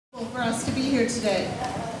us to be here today.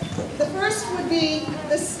 The first would be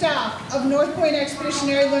the staff of Northpoint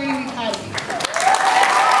Expeditionary Learning Academy.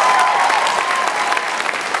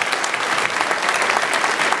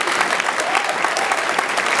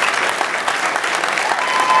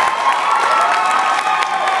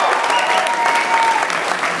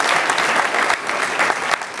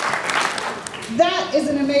 That is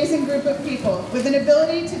an amazing group of people with an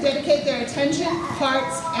ability to dedicate their attention,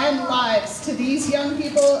 hearts, and lives to these young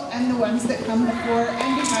people and the ones that come before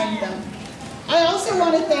and behind them. I also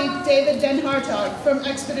want to thank David Den Hartog from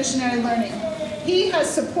Expeditionary Learning. He has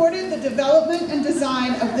supported the development and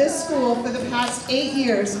design of this school for the past 8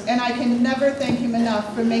 years, and I can never thank him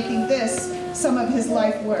enough for making this some of his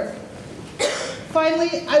life work.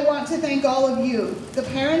 Finally, I want to thank all of you, the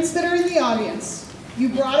parents that are in the audience. You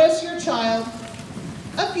brought us your child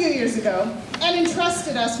a few years ago and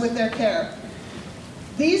entrusted us with their care.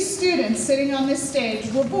 These students sitting on this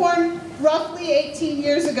stage were born roughly 18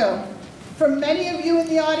 years ago. For many of you in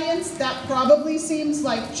the audience, that probably seems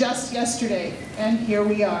like just yesterday, and here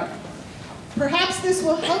we are. Perhaps this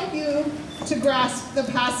will help you to grasp the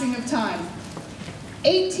passing of time.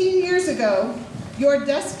 18 years ago, your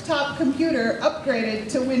desktop computer upgraded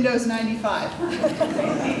to Windows 95.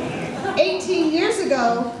 18 years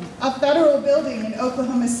ago, a federal building in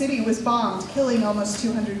Oklahoma City was bombed, killing almost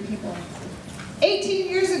 200 people. 18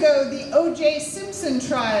 years ago, the O.J. Simpson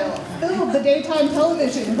trial filled the daytime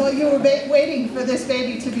television while you were waiting for this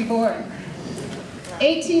baby to be born.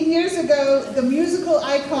 18 years ago, the musical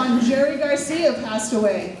icon Jerry Garcia passed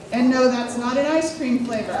away. And no, that's not an ice cream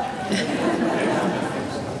flavor.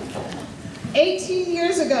 18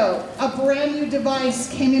 years ago, a brand new device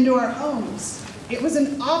came into our homes. It was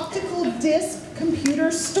an optical disc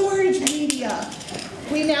computer storage media.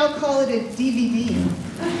 We now call it a DVD.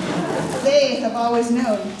 They have always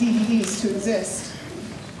known DVDs to exist.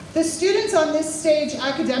 The students on this stage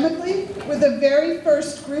academically were the very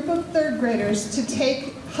first group of third graders to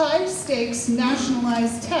take high-stakes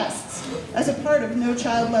nationalized tests as a part of No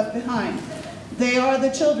Child Left Behind. They are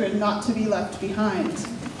the children not to be left behind.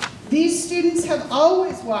 These students have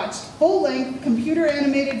always watched full-length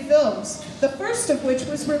computer-animated films, the first of which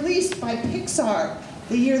was released by Pixar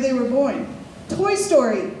the year they were born. Toy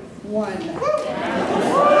Story 1.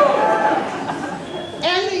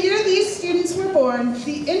 And the year these students were born,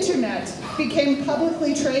 the internet became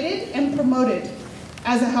publicly traded and promoted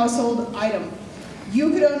as a household item.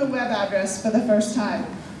 You could own a web address for the first time.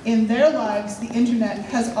 In their lives, the internet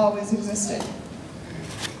has always existed.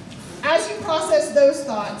 As you process those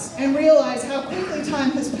thoughts and realize how quickly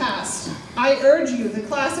time has passed, I urge you, the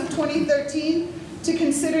class of 2013, to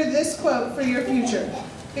consider this quote for your future.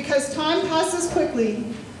 Because time passes quickly,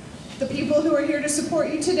 the people who are here to support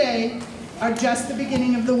you today are just the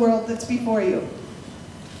beginning of the world that's before you.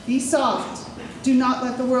 Be soft. Do not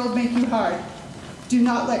let the world make you hard. Do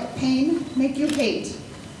not let pain make you hate.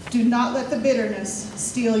 Do not let the bitterness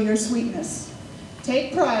steal your sweetness.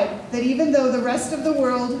 Take pride that even though the rest of the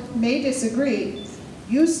world may disagree,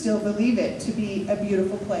 you still believe it to be a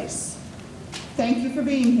beautiful place. Thank you for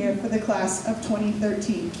being here for the class of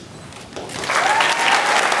 2013.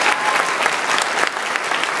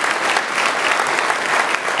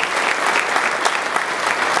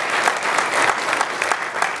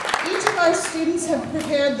 Each of our students have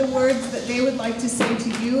prepared the words that they would like to say to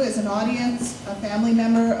you as an audience, a family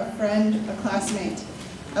member, a friend, a classmate.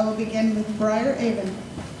 I will begin with Briar Avon.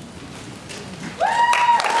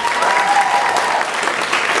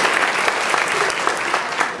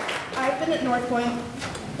 I've been at Northpoint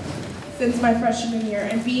since my freshman year,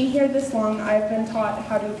 and being here this long, I've been taught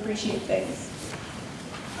how to appreciate things.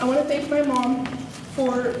 I want to thank my mom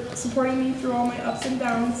for supporting me through all my ups and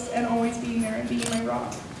downs and always being there and being my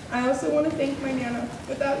rock. I also want to thank my Nana.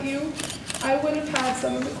 Without you, I would have had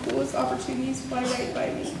some of the coolest opportunities fly right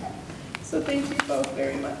by me. So thank you both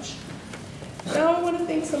very much. Now I want to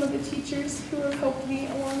thank some of the teachers who have helped me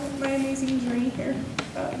along with my amazing journey here.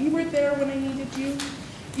 You were there when I needed you.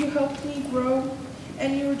 You helped me grow,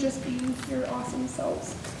 and you were just being your awesome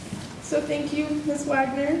selves. So thank you, Ms.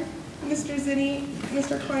 Wagner, Mr. Zinni,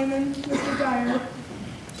 Mr. Kleiman, Mr. Dyer,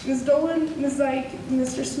 Ms. Dolan, Ms. Zeich,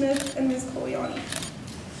 Mr. Smith, and Ms. Coliani.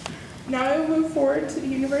 Now I will move forward to the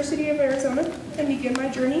University of Arizona and begin my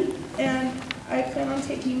journey, and I plan on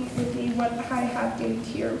taking with me what I have gained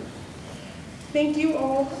here. Thank you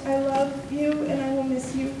all. I love you and I will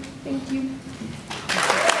miss you. Thank you.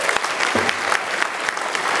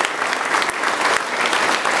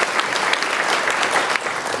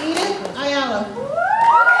 Edith Ayala.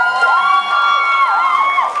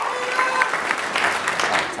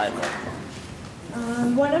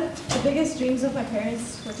 One of the biggest dreams of my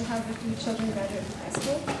parents were to have their 3 children graduate from high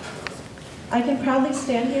school, I can proudly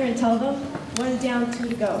stand here and tell them, 1 down, 2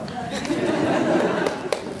 to go.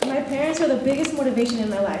 My parents were the biggest motivation in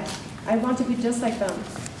my life. I want to be just like them,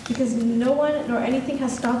 because no one nor anything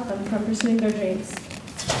has stopped them from pursuing their dreams.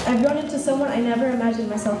 I've grown into someone I never imagined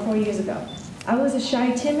myself 4 years ago. I was a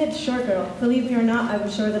shy, timid, short girl. Believe me or not, I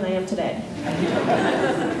was shorter than I am today.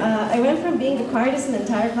 I went from being the quietest in the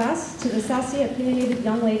entire class to the sassy, opinionated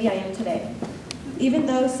young lady I am today. Even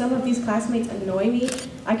though some of these classmates annoy me,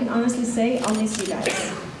 I can honestly say I'll miss you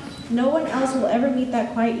guys. No one else will ever meet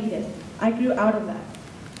that quiet Edith. I grew out of that.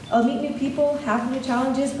 I'll meet new people, have new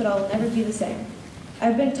challenges, but I'll never be the same.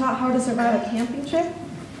 I've been taught how to survive a camping trip.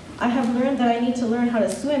 I have learned that I need to learn how to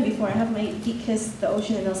swim before I have my feet kiss the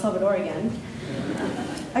ocean in El Salvador again.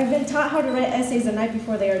 I've been taught how to write essays the night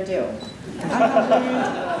before they are due. I have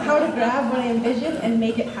learned how to grab what I envision and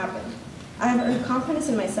make it happen. I have earned confidence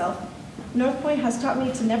in myself. Northpoint has taught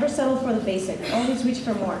me to never settle for the basic, always reach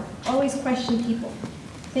for more, always question people.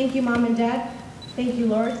 Thank you, Mom and Dad. Thank you,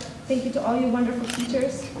 Lord. Thank you to all you wonderful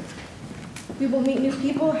teachers. We will meet new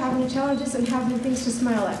people, have new challenges, and have new things to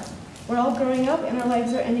smile at. We're all growing up, and our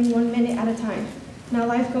lives are ending 1 minute at a time. Now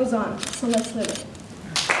life goes on, so let's live it.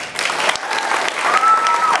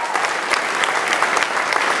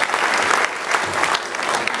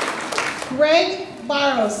 Greg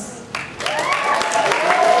Barros.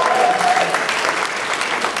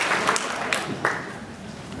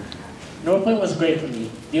 Northpoint was great for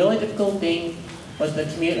me. The only difficult thing was the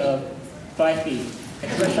commute of 5 feet,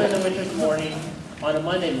 especially in the winter's morning, on a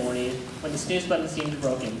Monday morning, when the snooze button seemed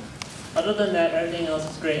broken. Other than that, everything else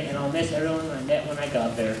was great, and I'll miss everyone I met when I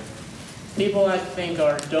got there. People I think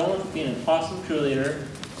are Dolan for being an awesome crew leader,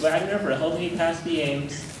 Wagner for helping me pass the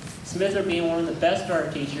Ames, Smith for being one of the best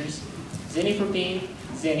art teachers, Zinni for being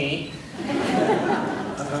Zinni,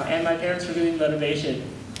 and my parents for giving motivation.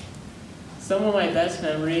 Some of my best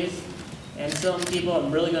memories, and some people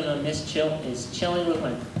I'm really going to miss is chilling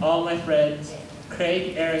with all my friends,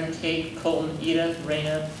 Craig, Aaron, Kate, Colton, Ida,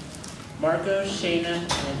 Raina, Marco, Shayna,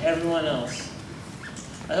 and everyone else.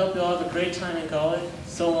 I hope you all have a great time in college.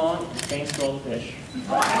 So long, and thanks for all the fish.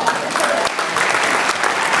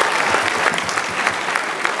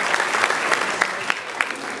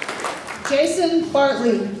 Jason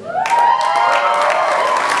Bartley.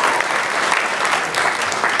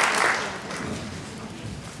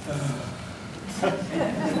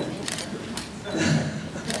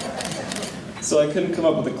 So I couldn't come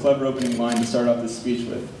up with a clever opening line to start off this speech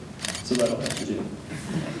with, so that'll have to do.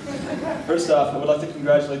 First off, I would like to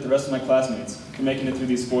congratulate the rest of my classmates for making it through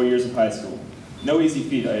these 4 years of high school. No easy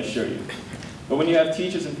feat, I assure you. But when you have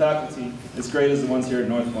teachers and faculty as great as the ones here at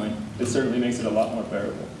Northpoint, it certainly makes it a lot more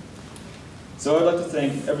bearable. So I would like to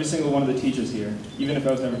thank every single one of the teachers here, even if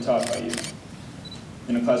I was never taught by you.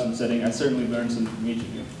 In a classroom setting, I certainly learned something from each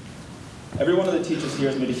of you. Every one of the teachers here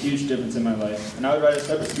has made a huge difference in my life, and I would write a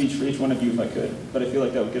separate speech for each one of you if I could, but I feel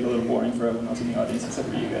like that would get a little boring for everyone else in the audience except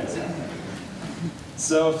for you guys.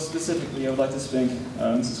 So, specifically, I would like to thank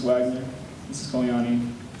Mrs. Wagner, Mrs. Koliani,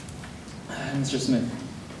 and Mr. Smith.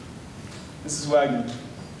 Mrs. Wagner,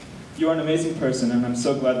 you are an amazing person, and I'm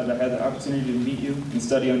so glad that I had the opportunity to meet you and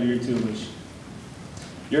study under your tutelage.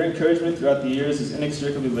 Your encouragement throughout the years is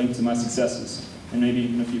inextricably linked to my successes, and maybe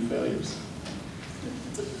even a few failures.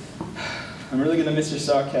 I'm really going to miss your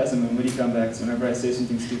sarcasm and witty comebacks whenever I say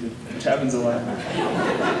something stupid, which happens a lot.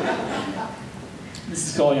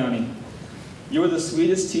 Mrs. Koliani, you were the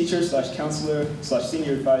sweetest teacher / counselor /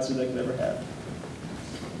 senior advisor that I could ever have.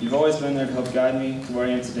 You've always been there to help guide me to where I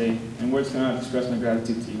am today, and words cannot express my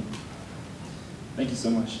gratitude to you. Thank you so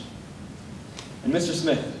much. And Mr.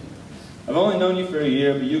 Smith, I've only known you for a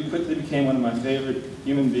year, but you quickly became one of my favorite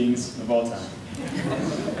human beings of all time.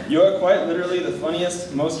 You are quite literally the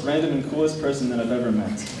funniest, most random, and coolest person that I've ever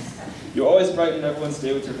met. You always brighten everyone's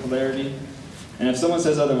day with your hilarity, and if someone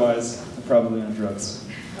says otherwise, they're probably on drugs.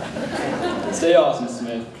 Stay awesome,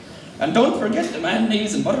 Smith. And don't forget the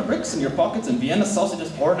mayonnaise and butter bricks in your pockets and Vienna sausages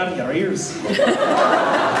pouring out of your ears.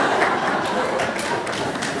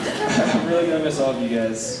 I'm really going to miss all of you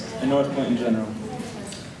guys, and Northpoint in general.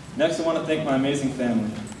 Next, I want to thank my amazing family.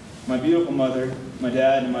 My beautiful mother, my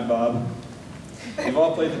dad, and my Bob. They've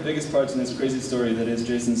all played the biggest parts in this crazy story that is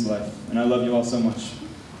Jason's life, and I love you all so much.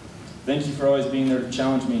 Thank you for always being there to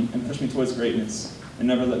challenge me and push me towards greatness, and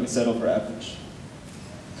never let me settle for average.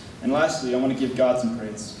 And lastly, I want to give God some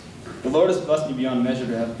praise. The Lord has blessed me beyond measure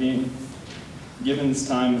to have been given this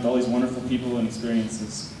time with all these wonderful people and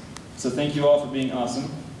experiences. So thank you all for being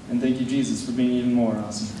awesome, and thank you, Jesus, for being even more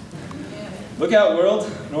awesome. Look out,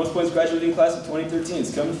 world! Northpoint's graduating class of 2013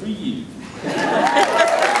 is coming for you.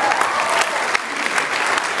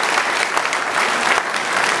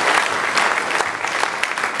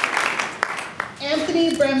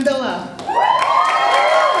 Brambilla.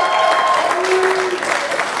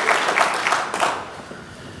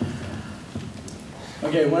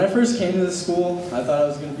 Okay, when I first came to the school, I thought I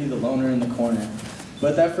was going to be the loner in the corner.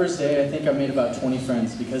 But that first day, I think I made about 20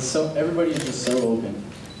 friends because everybody is just so open.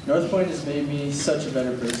 Northpoint has made me such a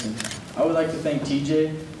better person. I would like to thank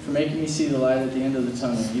TJ for making me see the light at the end of the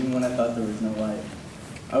tunnel, even when I thought there was no light.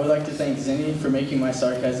 I would like to thank Zinni for making my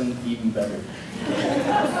sarcasm even better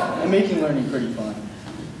and making learning pretty fun.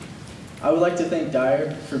 I would like to thank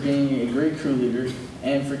Dyer for being a great crew leader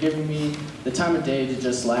and for giving me the time of day to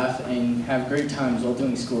just laugh and have great times while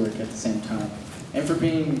doing schoolwork at the same time, and for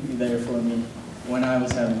being there for me when I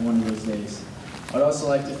was having one of those days. I'd also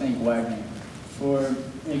like to thank Wagner for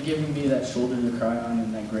giving me that shoulder to cry on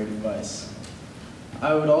and that great advice.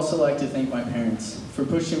 I would also like to thank my parents for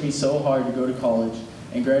pushing me so hard to go to college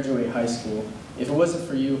and graduate high school. If it wasn't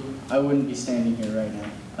for you, I wouldn't be standing here right now.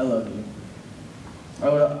 I love you.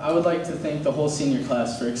 I would like to thank the whole senior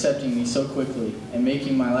class for accepting me so quickly and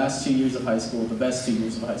making my last 2 years of high school the best 2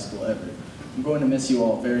 years of high school ever. I'm going to miss you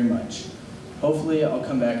all very much. Hopefully, I'll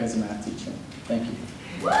come back as a math teacher. Thank you.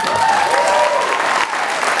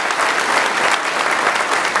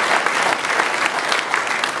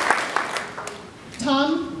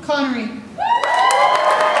 Tom Connery.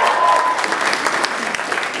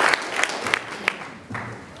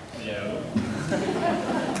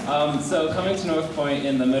 So coming to Northpoint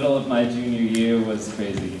in the middle of my junior year was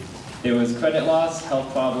crazy. There was credit loss,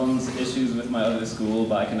 health problems, issues with my other school,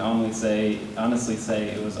 but I can honestly say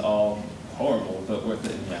it was all horrible, but worth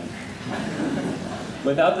it in the end.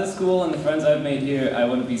 Without this school and the friends I've made here, I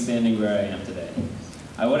wouldn't be standing where I am today.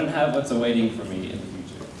 I wouldn't have what's awaiting for me in the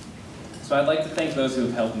future. So I'd like to thank those who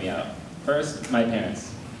have helped me out. First, my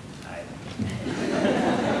parents. Hi.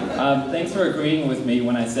 Thanks for agreeing with me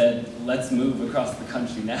when I said, let's move across the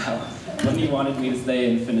country now, when you wanted me to stay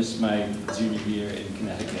and finish my junior year in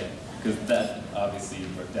Connecticut, because that obviously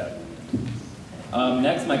worked out.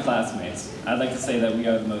 Next, my classmates. I'd like to say that we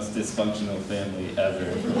are the most dysfunctional family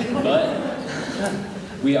ever, but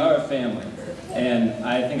we are a family. And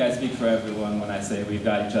I think I speak for everyone when I say we've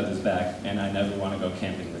got each other's back, and I never want to go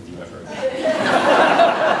camping with you ever again.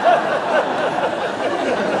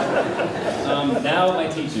 Now, my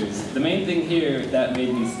teachers. The main thing here that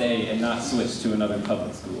made me stay and not switch to another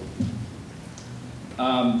public school.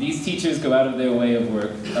 These teachers go out of their way of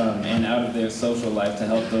work and out of their social life to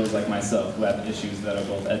help those like myself who have issues that are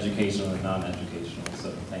both educational and non-educational,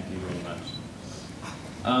 so thank you very much.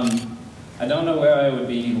 I don't know where I would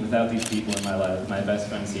be without these people in my life, my best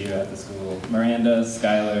friends here at the school. Miranda,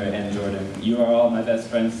 Skylar, and Jordan. You are all my best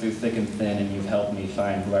friends through thick and thin, and you've helped me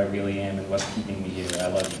find who I really am and what's keeping me here. I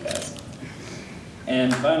love you guys.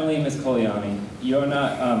 And finally, Miss Coliani, you're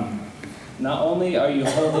not only are you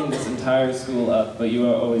holding this entire school up, but you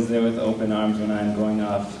are always there with open arms when I'm going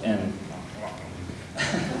off and...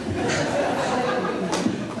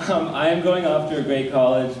 I am going off to a great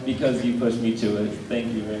college because you pushed me to it.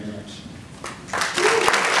 Thank you very much.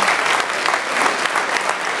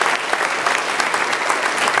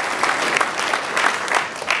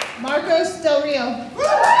 Marcos Del Rio.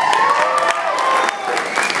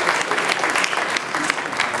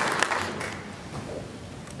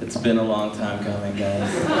 It's been a long time coming, guys.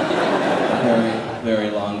 Very, very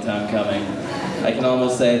long time coming. I can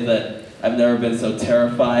almost say that I've never been so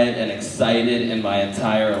terrified and excited in my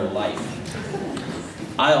entire life.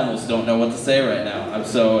 I almost don't know what to say right now. I'm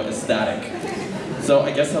so ecstatic. So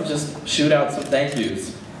I guess I'll just shoot out some thank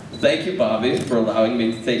yous. Thank you, Bobby, for allowing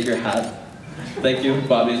me to take your hat. Thank you,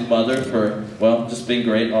 Bobby's mother, for, well, just being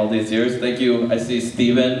great all these years. Thank you, I see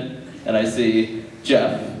Steven, and I see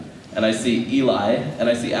Jeff, and I see Eli, and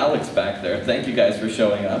I see Alex back there. Thank you guys for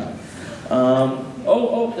showing up.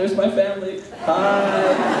 Oh, there's my family.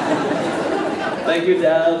 Hi. Thank you,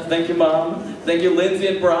 Dad. Thank you, Mom. Thank you, Lindsay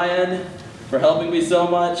and Brian, for helping me so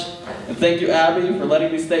much. And thank you, Abby, for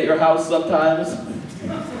letting me stay at your house sometimes.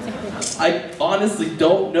 I honestly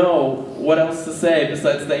don't know what else to say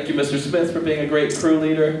besides thank you, Mr. Smith, for being a great crew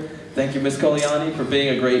leader. Thank you, Miss Coliani, for being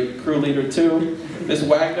a great crew leader too. Miss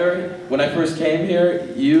Wagner, when I first came here,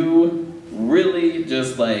 you really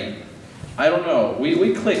just like, I don't know,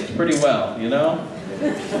 we clicked pretty well, you know?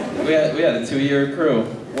 We had a 2-year crew.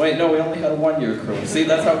 Wait, no, we only had a 1-year crew. See,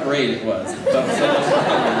 that's how great it was. So much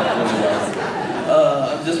longer than it was.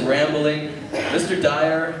 I'm just rambling. Mr.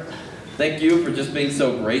 Dyer, thank you for just being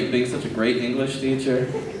so great, being such a great English teacher.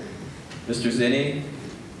 Mr. Zinni.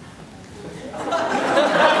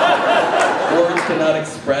 Words cannot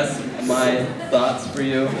express my thoughts for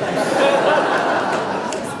you.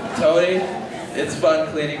 Tony, it's fun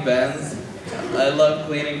cleaning vans. I love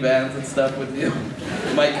cleaning vans and stuff with you.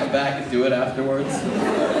 might come back and do it afterwards.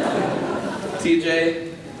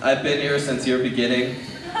 TJ, I've been here since your beginning.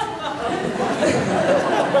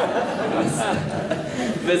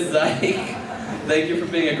 Miss Zyke, thank you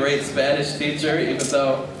for being a great Spanish teacher, even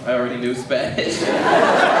though I already knew Spanish.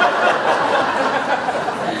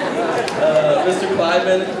 Mr.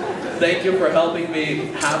 Kleiman, thank you for helping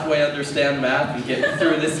me halfway understand math and get me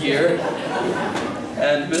through this year.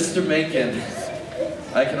 And Mr. Mencken,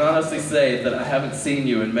 I can honestly say that I haven't seen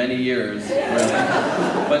you in many years, really.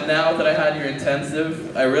 But now that I had your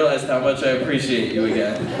intensive, I realized how much I appreciate you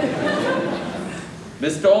again.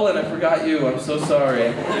 Miss Dolan, I forgot you. I'm so sorry.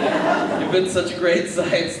 You've been such a great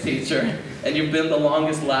science teacher, and you've been the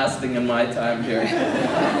longest lasting in my time here.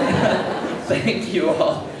 Thank you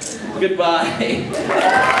all. Goodbye.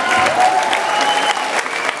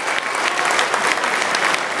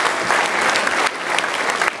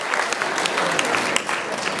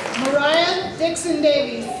 Dixon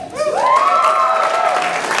Davies.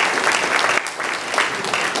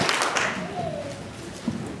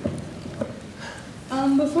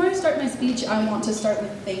 Before I start my speech, I want to start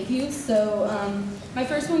with thank yous. So my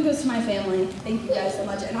first one goes to my family. Thank you guys so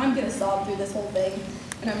much. And I'm going to sob through this whole thing,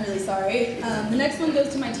 and I'm really sorry. The next one goes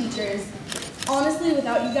to my teachers. Honestly,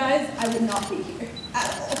 without you guys, I would not be here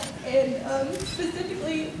at all. And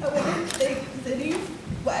specifically, I want to thank Zinni,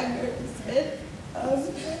 Wagner, and Smith.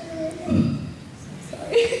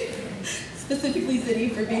 Specifically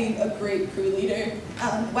Zinni for being a great crew leader,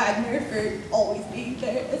 Wagner for always being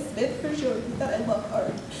there, and Smith for showing me that I love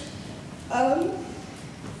art.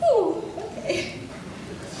 Okay.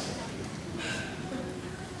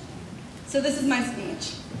 So this is my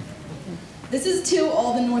speech. This is to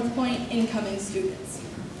all the Northpoint incoming students.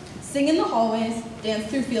 Sing in the hallways, dance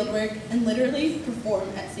through fieldwork, and literally perform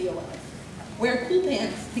at COL. Wear cool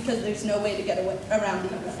pants because there's no way to get around the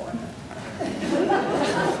uniform.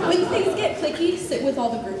 When things get clicky, sit with all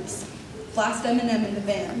the groups. Blast M&M in the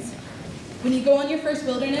vans. When you go on your first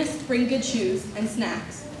wilderness, bring good shoes and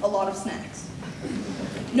snacks, a lot of snacks.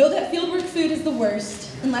 Know that fieldwork food is the worst,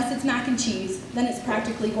 unless it's mac and cheese, then it's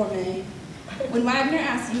practically gourmet. When Wagner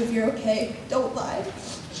asks you if you're okay, don't lie.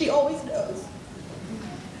 She always knows.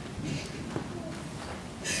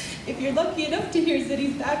 If you're lucky enough to hear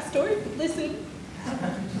Zinni's backstory, listen.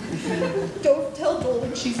 Don't tell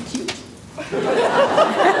Dolan she's cute.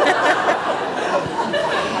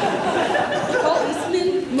 Call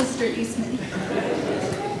Eastman Mr. Eastman.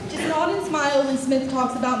 Just nod and smile when Smith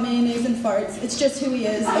talks about mayonnaise and farts. It's just who he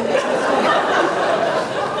is.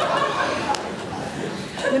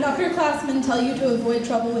 When upperclassmen tell you to avoid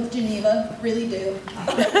trouble with Geneva, really do.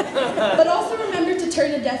 But also remember to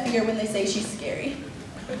turn a deaf ear when they say she's scary.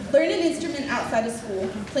 Learn an instrument outside of school,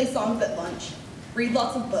 play songs at lunch, read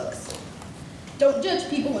lots of books. Don't judge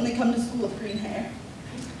people when they come to school with green hair.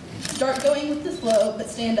 Start going with the flow, but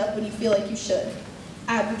stand up when you feel like you should.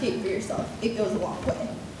 Advocate for yourself, it goes a long way.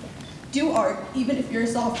 Do art, even if you're a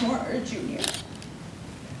sophomore or a junior.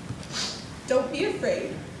 Don't be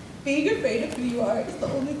afraid. Being afraid of who you are is the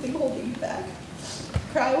only thing holding you back.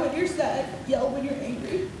 Cry when you're sad, yell when you're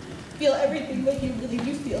angry. Feel everything like you really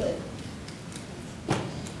do feel it.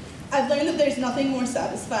 I've learned that there's nothing more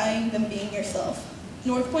satisfying than being yourself.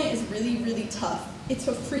 Northpoint is really, really tough. It's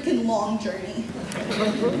a freaking long journey.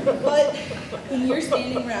 But when you're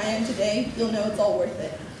standing where I am today, you'll know it's all worth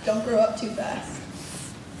it. Don't grow up too fast.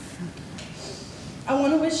 I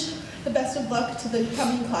want to wish the best of luck to the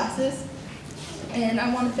coming classes, and I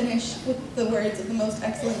want to finish with the words of the most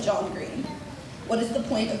excellent John Green. What is the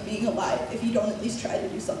point of being alive if you don't at least try to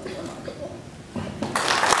do something remarkable?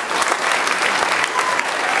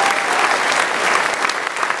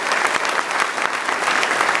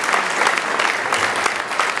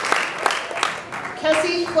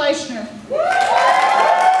 Fleischner.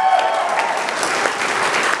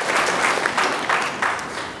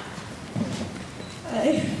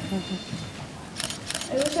 I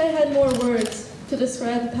wish I had more words to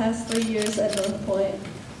describe the past 3 years at Northpoint.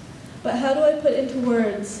 But how do I put into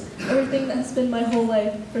words everything that's been my whole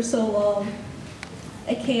life for so long?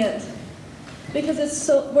 I can't, because it's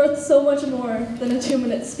worth so much more than a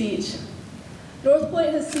 2-minute speech.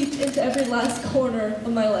 Northpoint has seeped into every last corner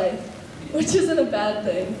of my life, which isn't a bad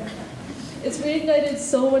thing. It's reignited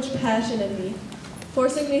so much passion in me,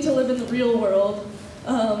 forcing me to live in the real world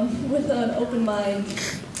with an open mind.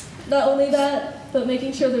 Not only that, but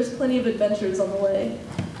making sure there's plenty of adventures on the way.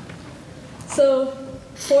 So,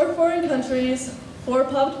 4 foreign countries, 4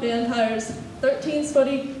 popped vampires, 13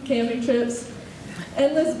 sweaty camping trips,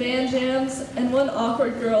 endless van jams, and 1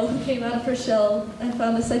 awkward girl who came out of her shell and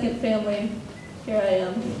found a second family. Here I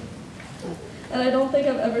am. and I don't think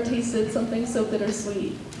I've ever tasted something so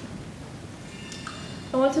bittersweet.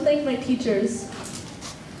 I want to thank my teachers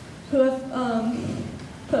who have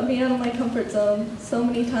put me out of my comfort zone so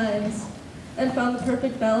many times and found the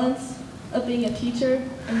perfect balance of being a teacher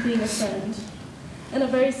and being a friend. And a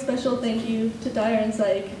very special thank you to Dyer and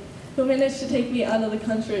Zyke, who managed to take me out of the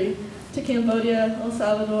country to Cambodia, El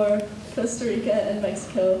Salvador, Costa Rica, and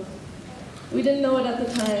Mexico. We didn't know it at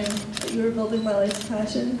the time, but you were building my life's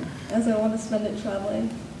passion, as I want to spend it traveling.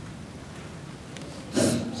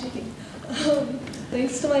 I'm shaking.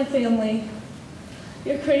 Thanks to my family.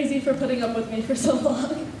 You're crazy for putting up with me for so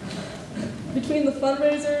long. Between the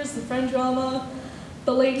fundraisers, the friend drama,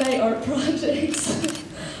 the late night art projects,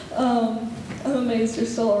 I'm amazed you're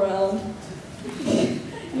still around.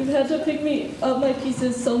 You've had to pick me up my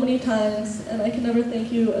pieces so many times, and I can never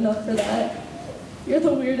thank you enough for that. You're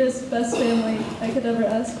the weirdest, best family I could ever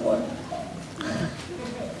ask for.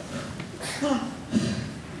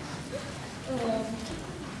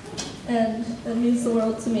 And that means the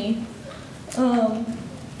world to me.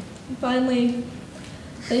 Finally,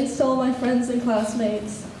 thanks to all my friends and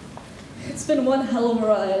classmates. It's been one hell of a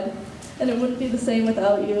ride, and it wouldn't be the same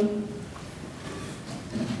without you.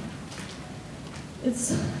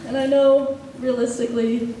 And I know,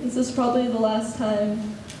 realistically, this is probably the last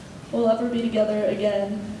time we'll ever be together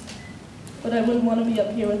again, but I wouldn't want to be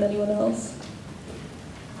up here with anyone else.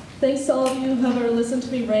 Thanks to all of you who have ever listened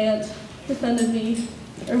to me rant, defended me,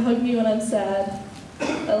 or hugged me when I'm sad.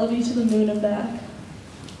 I love you to the moon and back.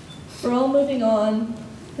 We're all moving on,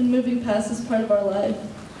 and moving past this part of our life,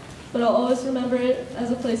 but I'll always remember it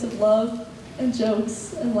as a place of love and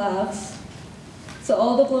jokes and laughs. So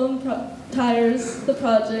all the blown tires, the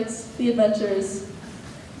projects, the adventures,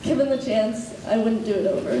 given the chance, I wouldn't do it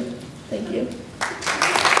over. Thank you.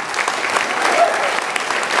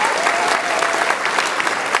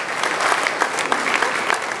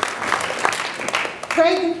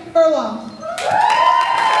 Craig Furlong.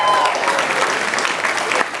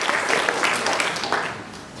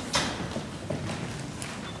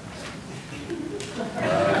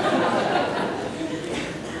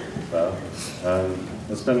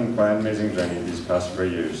 It's been quite an amazing journey these past 4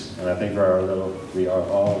 years, and I think we are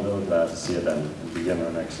all a little glad to see it end and begin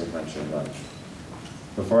our next adventure in life.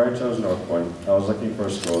 Before I chose Northpoint, I was looking for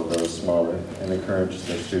a school that was smaller and encouraged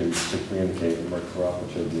their students to communicate and work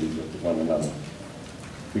cooperatively with one another.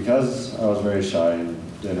 Because I was very shy and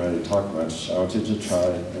didn't really talk much, I wanted to try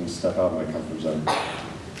and step out of my comfort zone.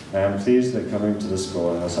 I am pleased that coming to the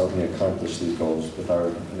school has helped me accomplish these goals with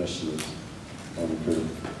our initiatives and crew.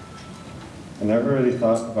 I never really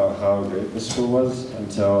thought about how great this school was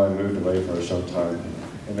until I moved away for a short time.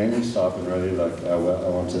 It made me stop and really look at what I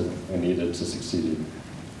wanted and needed to succeed in.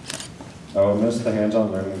 I will miss the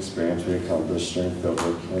hands-on learning experience we accomplished during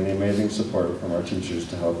fieldwork and the amazing support from our teachers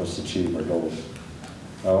to help us achieve our goals.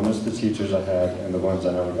 I will miss the teachers I had and the ones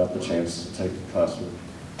I never got the chance to take a class with.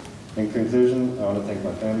 In conclusion, I want to thank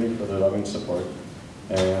my family for their loving support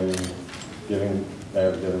and they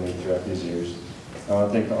have given me throughout these years. I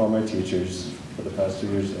want to thank all my teachers for the past 2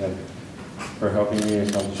 years and for helping me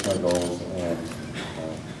accomplish my goals and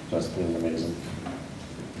just being amazing.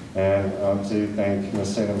 And I want to thank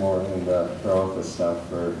Ms. Taylor Moore and her office staff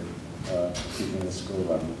for keeping the school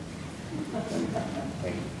running.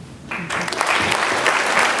 Thank you.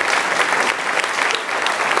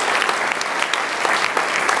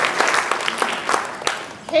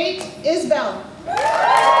 Kate Isbell.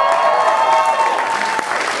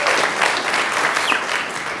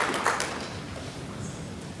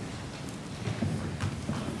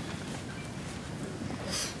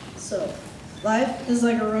 So, life is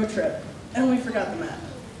like a road trip, and we forgot the map.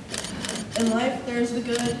 In life, there's the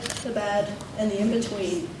good, the bad, and the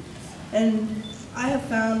in-between. And I have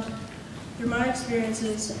found, through my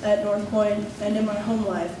experiences at Northpoint and in my home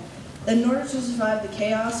life, that in order to survive the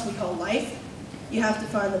chaos we call life, you have to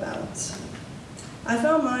find the balance. I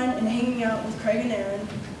found mine in hanging out with Craig and Aaron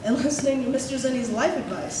and listening to Mr. Zenny's life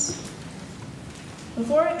advice.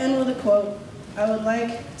 Before I end with a quote, I would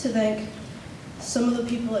like to thank some of the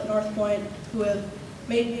people at Northpoint who have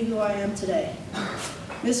made me who I am today.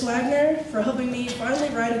 Miss Wagner for helping me finally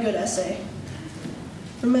write a good essay.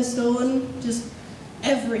 For Miss Dolan, just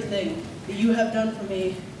everything that you have done for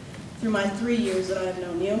me through my 3 years that I have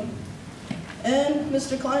known you. And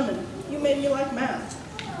Mr. Kleiman, you made me like math.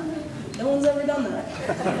 No one's ever done that.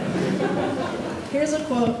 Here's a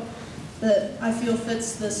quote that I feel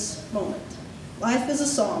fits this moment. Life is a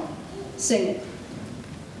song, sing it.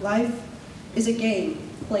 Life is a game,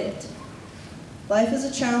 play it. Life is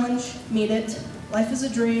a challenge, meet it. Life is a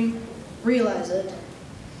dream, realize it.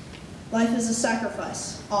 Life is a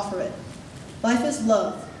sacrifice, offer it. Life is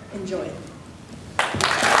love. Enjoy it.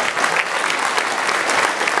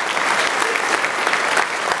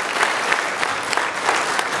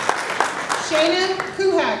 Shayna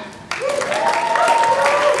Kuhak.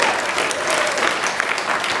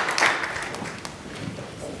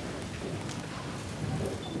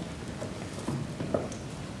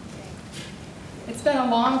 It's been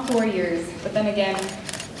a long 4 years, but then again,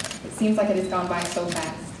 it seems like it has gone by so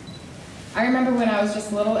fast. I remember when I was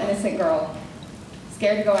just a little innocent girl,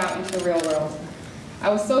 scared to go out into the real world. I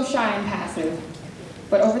was so shy and passive,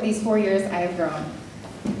 but over these 4 years, I have grown.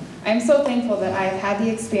 I am so thankful that I have had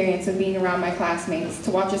the experience of being around my classmates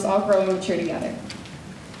to watch us all grow and mature together.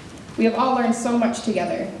 We have all learned so much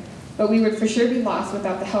together, but we would for sure be lost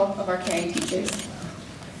without the help of our caring teachers.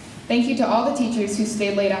 Thank you to all the teachers who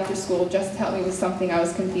stayed late after school just to help me with something I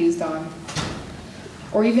was confused on,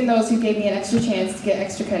 or even those who gave me an extra chance to get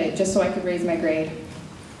extra credit just so I could raise my grade.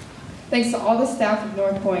 Thanks to all the staff of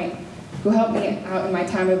Northpoint who helped me out in my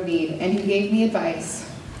time of need and who gave me advice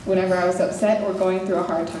whenever I was upset or going through a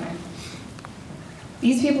hard time.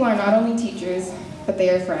 These people are not only teachers, but they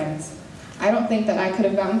are friends. I don't think that I could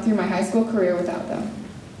have gotten through my high school career without them.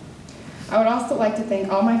 I would also like to thank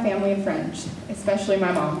all my family and friends, especially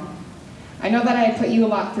my mom. I know that I had put you a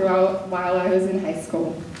lot throughout while I was in high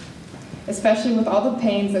school, especially with all the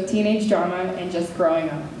pains of teenage drama and just growing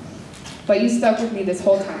up. But you stuck with me this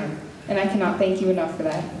whole time, and I cannot thank you enough for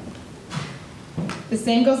that. The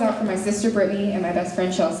same goes out for my sister Brittany and my best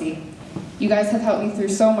friend Chelsea. You guys have helped me through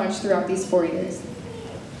so much throughout these 4 years.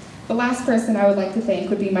 The last person I would like to thank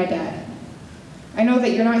would be my dad. I know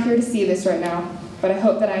that you're not here to see this right now, but I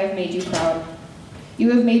hope that I have made you proud. You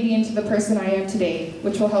have made me into the person I am today,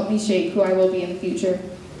 which will help me shape who I will be in the future.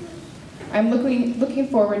 I'm looking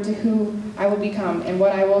forward to who I will become and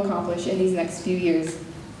what I will accomplish in these next few years.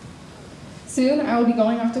 Soon, I will be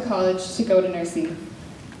going off to college to go to nursing.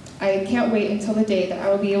 I can't wait until the day that I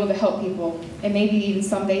will be able to help people and maybe even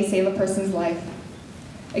someday save a person's life.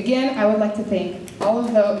 Again, I would like to thank all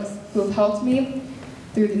of those who have helped me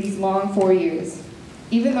through these long 4 years.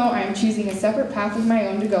 Even though I am choosing a separate path of my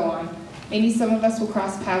own to go on, maybe some of us will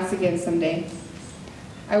cross paths again someday.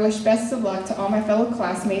 I wish best of luck to all my fellow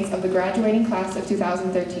classmates of the graduating class of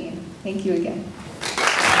 2013. Thank you again.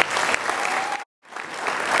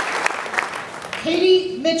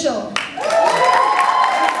 Katie Mitchell.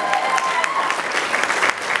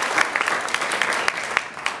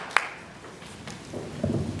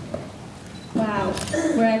 Wow,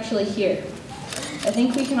 we're actually here. I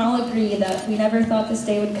think we can all agree that we never thought this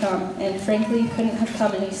day would come, and frankly couldn't have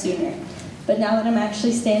come any sooner. But now that I'm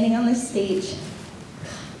actually standing on this stage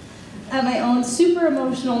at my own super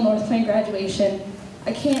emotional Northpoint graduation,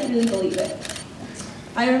 I can't really believe it.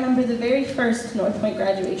 I remember the very first Northpoint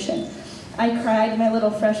graduation. I cried my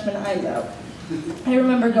little freshman eyes out. I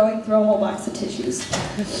remember going through a whole box of tissues.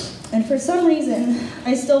 And for some reason,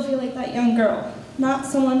 I still feel like that young girl, not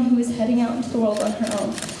someone who is heading out into the world on her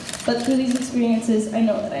own. But through these experiences, I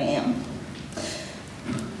know that I am.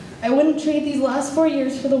 I wouldn't trade these last 4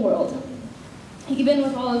 years for the world, even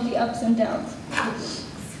with all of the ups and downs.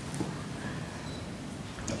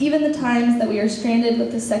 Even the times that we are stranded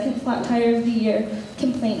with the second flat tire of the year,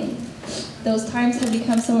 complaining. Those times have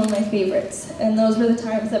become some of my favorites, and those were the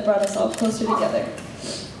times that brought us all closer together.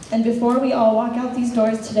 And before we all walk out these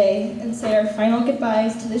doors today and say our final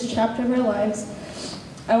goodbyes to this chapter of our lives,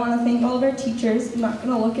 I want to thank all of our teachers. I'm not going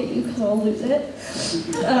to look at you because I'll lose it.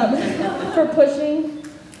 For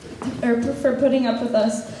putting up with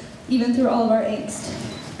us even through all of our angst.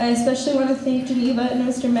 I especially want to thank Geneva and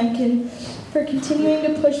Mr. Mencken for continuing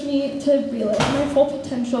to push me to realize my full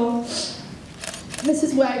potential.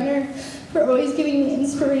 Mrs. Wagner for always giving me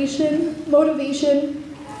inspiration,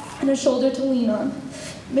 motivation, and a shoulder to lean on.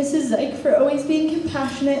 Mrs. Zeich for always being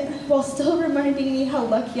compassionate while still reminding me how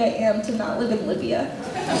lucky I am to not live in Libya.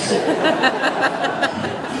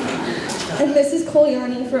 And Mrs.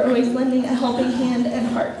 Koliani for always lending a helping hand and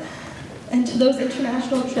heart. And to those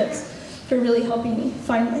international trips for really helping me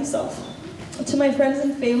find myself. To my friends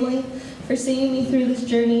and family for seeing me through this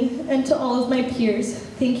journey, and to all of my peers,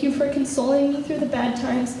 thank you for consoling me through the bad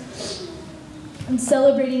times and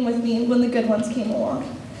celebrating with me when the good ones came along.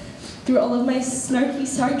 Through all of my snarky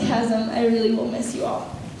sarcasm, I really will miss you all.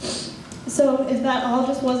 So if that all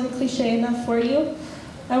just wasn't cliche enough for you,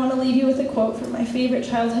 I want to leave you with a quote from my favorite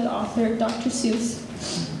childhood author, Dr. Seuss,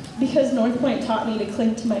 because Northpoint taught me to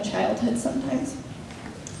cling to my childhood sometimes.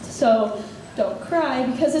 So don't cry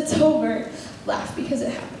because it's over, laugh because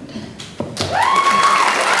it happened.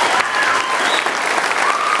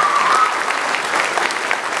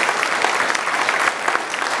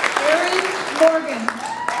 Erin Morgan.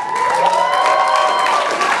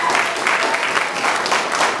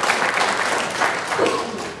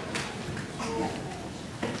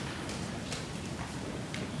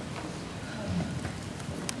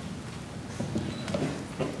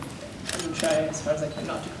 try as hard as I can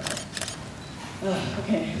not to cry.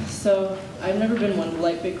 Okay, so I've never been one to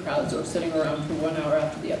like big crowds or sitting around for 1 hour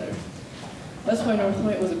after the other. That's why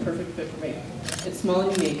Northpoint was a perfect fit for me. It's small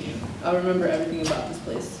and unique. I'll remember everything about this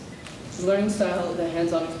place. The learning style, the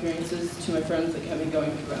hands-on experiences, to my friends that kept me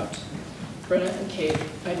going throughout. Brenna and Kate,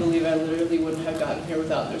 I believe I literally wouldn't have gotten here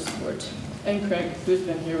without their support. And Craig, who's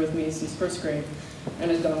been here with me since first grade and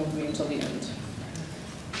has gone with me until the end.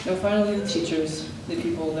 Now finally, the teachers, the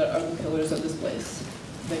people that are the pillars of this place.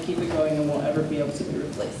 They keep it going and won't ever be able to be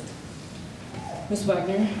replaced. Miss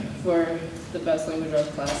Wagner, for the best language arts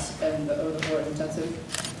class and the O4 intensive.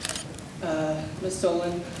 Miss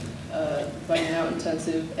Stolen, finding out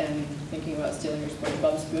intensive and thinking about stealing your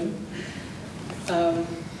SpongeBob spoon.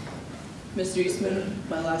 Mr. Eastman,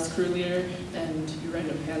 my last crew leader, and your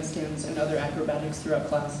random handstands and other acrobatics throughout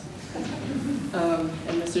class.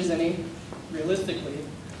 And Mr. Zinni, realistically,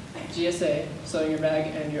 GSA, sewing your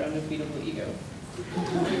bag, and your undefeatable ego.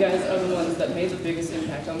 You guys are the ones that made the biggest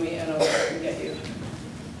impact on me, and I'll never forget you.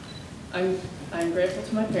 I'm grateful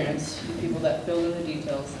to my parents, the people that filled in the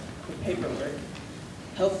details, the paperwork,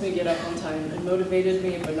 helped me get up on time, and motivated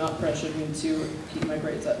me but not pressured me to keep my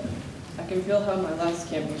grades up. I can feel how my last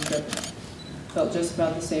camping trip felt just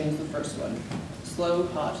about the same as the first one. Slow,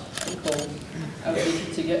 hot, and cold. I was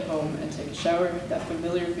eager to get home and take a shower, that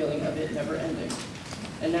familiar feeling of it never ending.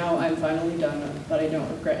 And now I'm finally done, but I don't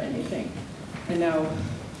regret anything. And now,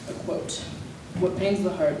 a quote. What pains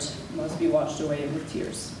the heart must be washed away with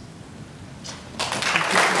tears.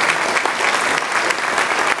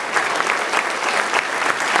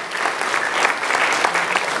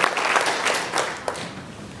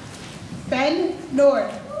 Ben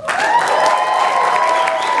Nord.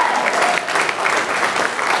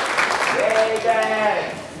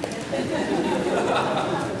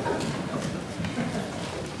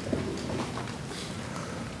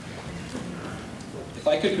 If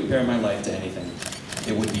I could compare my life to anything,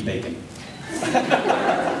 it would be bacon.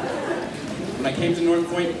 When I came to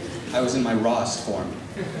Northpoint, I was in my rawest form.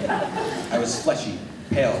 I was fleshy,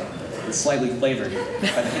 pale, and slightly flavored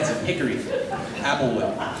by the hints of hickory,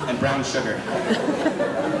 applewood, and brown sugar.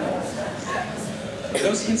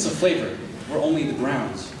 Those hints of flavor were only the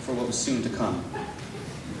grounds for what was soon to come.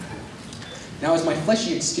 Now, as my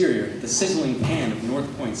fleshy exterior, the sizzling pan of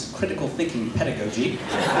Northpoint's critical thinking pedagogy,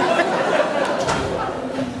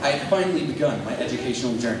 I had finally begun my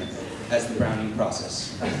educational journey as the browning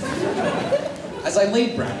process. As I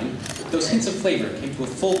laid browning, those hints of flavor came to a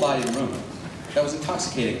full-bodied aroma that was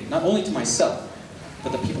intoxicating not only to myself,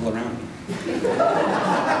 but the people around me.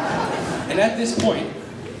 And at this point,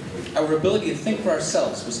 our ability to think for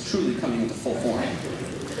ourselves was truly coming into full form,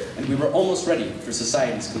 and we were almost ready for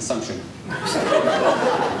society's consumption.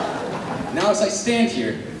 Now as I stand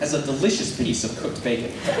here as a delicious piece of cooked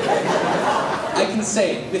bacon, I can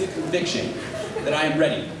say with conviction that I am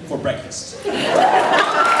ready for breakfast.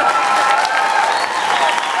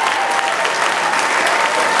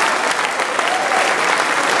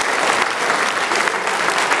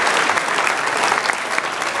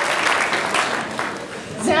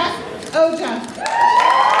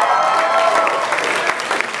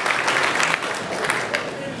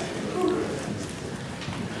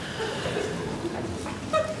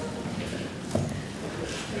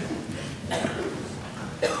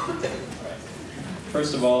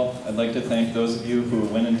 First of all, I'd like to thank those of you who,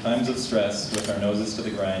 when in times of stress, with our noses to the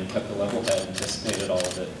grind, kept a level head and dissipated all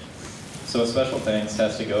of it. So a special thanks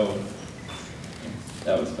has to go...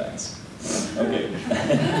 That was fast. Okay.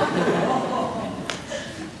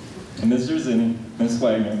 To Mr. Zinni, Ms.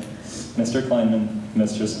 Wagner, Mr. Kleinman,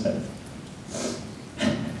 Mr. Smith.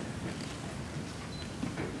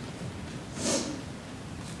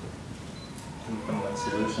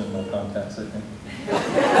 Solution, no contacts, I think.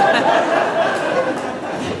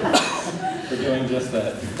 For doing just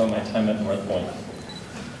that from my time at Northpoint.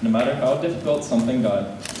 No matter how difficult something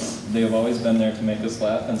got, they have always been there to make us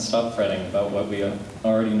laugh and stop fretting about what we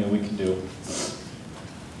already knew we could do.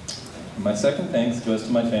 My second thanks goes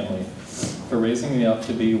to my family for raising me up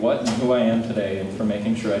to be what and who I am today and for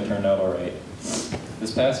making sure I turned out all right.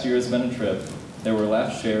 This past year has been a trip. There were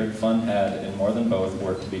laughs shared, fun had, and more than both,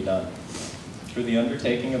 work to be done. Through the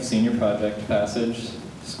undertaking of senior project, passage,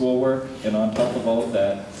 schoolwork, and on top of all of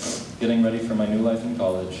that, getting ready for my new life in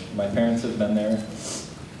college, my parents have been there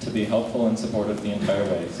to be helpful and supportive the entire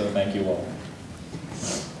way, so thank you all.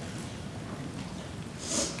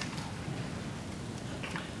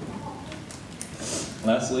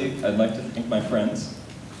 Lastly, I'd like to thank my friends.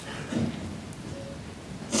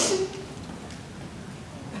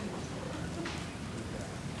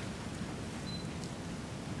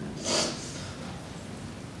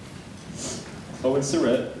 Owen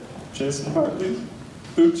Surratt, Jason Hartley,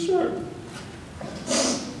 Luke Sharp,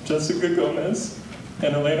 Jessica Gomez,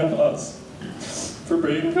 and Elena Haas for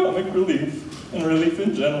bringing comic relief and relief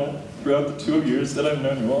in general throughout the 2 years that I've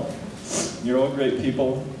known you all. You're all great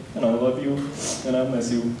people, and I love you, and I'll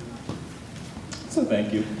miss you. So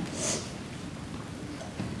thank you.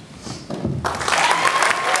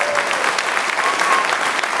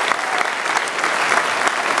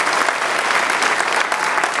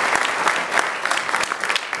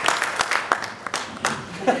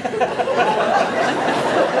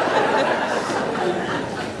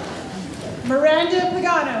 Miranda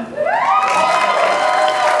Pagano.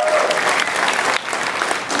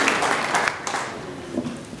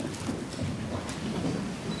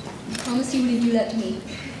 I promised you wouldn't do that to me.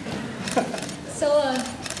 So,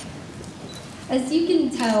 as you can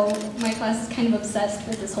tell, my class is kind of obsessed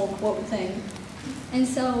with this whole quote thing. And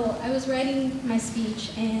so I was writing my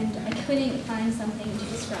speech and I couldn't find something to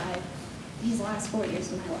describe these last 4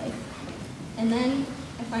 years of my life. And then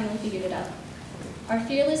I finally figured it out. Our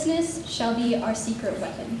fearlessness shall be our secret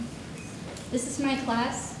weapon. This is my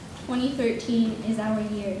class. 2013 is our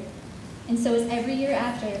year. And so is every year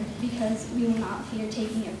after, because we will not fear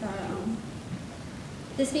taking it for our own.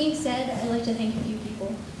 This being said, I'd like to thank a few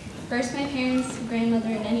people. First, my parents, grandmother,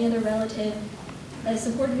 and any other relative that has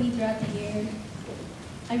supported me throughout the year.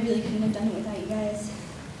 I really couldn't have done it without you guys.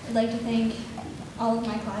 I'd like to thank all of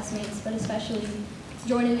my classmates, but especially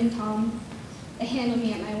Jordan and Tom. They handled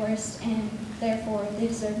me at my worst, and therefore they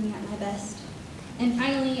deserve me at my best. And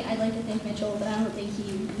finally, I'd like to thank Mitchell, but I don't think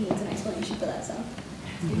he needs an explanation for that, so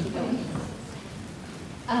we keep going.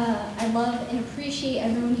 I love and appreciate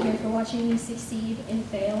everyone here for watching me succeed and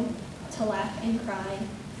fail, to laugh and cry,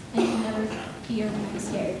 and to never fear when I'm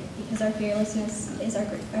scared, because our fearlessness is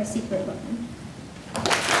our secret weapon.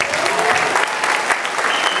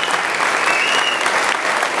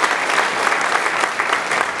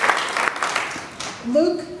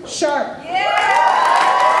 Luke Sharp.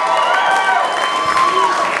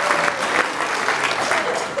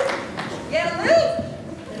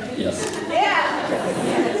 Yes.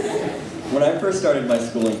 When I first started my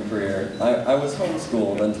schooling career, I was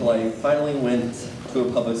homeschooled until I finally went to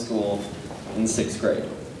a public school in 6th grade.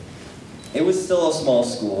 It was still a small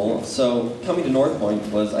school, so coming to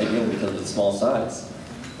Northpoint was ideal because of the small size,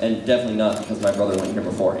 and definitely not because my brother went here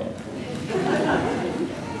beforehand.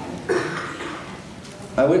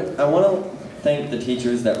 I want to thank the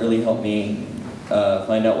teachers that really helped me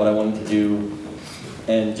find out what I wanted to do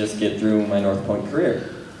and just get through my Northpoint career.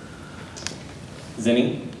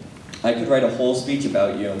 Zinni, I could write a whole speech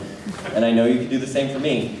about you, and I know you could do the same for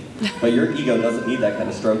me, but your ego doesn't need that kind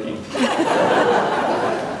of stroking.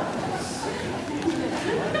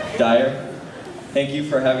 Dyer, thank you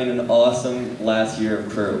for having an awesome last year of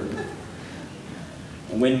crew.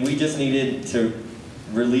 When we just needed to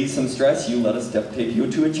release some stress, you let us duct tape you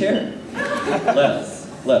to a chair. Let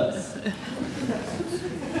us.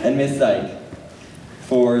 And Miss Dyke,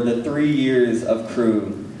 for the 3 years of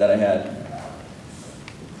crew that I had.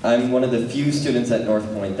 I'm one of the few students at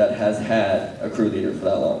Northpoint that has had a crew leader for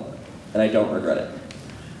that long, and I don't regret it.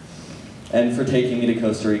 And for taking me to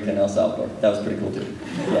Costa Rica and El Salvador. That was pretty cool too.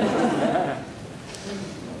 Yeah.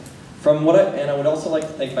 And I would also like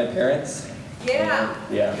to thank my parents. Yeah.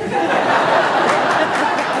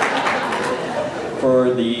 For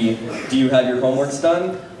the, do you have your homeworks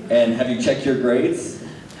done? And have you checked your grades?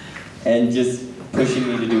 And just pushing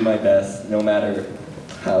me to do my best, no matter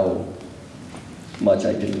how much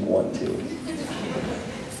I didn't want to.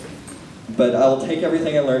 But I'll take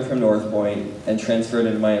everything I learned from Northpoint and transfer it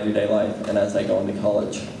into my everyday life and as I go into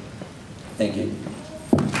college. Thank you.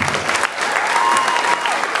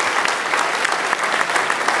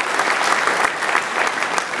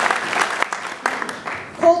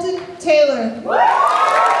 Colton Taylor.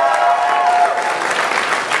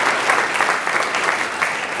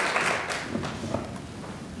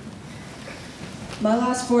 My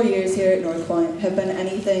last 4 years here at Northpoint have been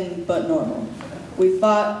anything but normal. We've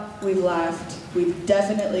fought, we've laughed, we've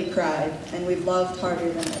definitely cried, and we've loved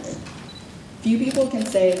harder than ever. Few people can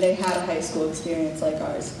say they had a high school experience like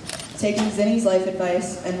ours. Taking Zinni's life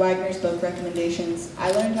advice and Wagner's book recommendations,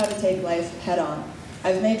 I learned how to take life head on.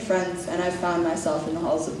 I've made friends, and I've found myself in the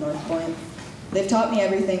halls of Northpoint. They've taught me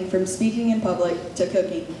everything from speaking in public to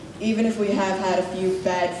cooking, even if we have had a few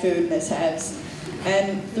bad food mishaps.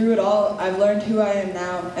 And through it all, I've learned who I am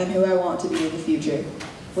now and who I want to be in the future.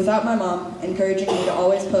 Without my mom encouraging me to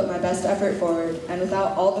always put my best effort forward, and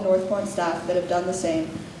without all the Northpoint staff that have done the same,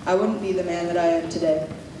 I wouldn't be the man that I am today.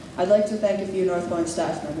 I'd like to thank a few Northpoint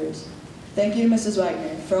staff members. Thank you to Mrs.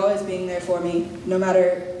 Wagner for always being there for me, no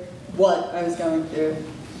matter what I was going through.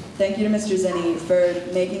 Thank you to Mr. Zinni for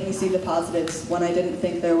making me see the positives when I didn't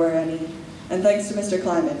think there were any. And thanks to Mr.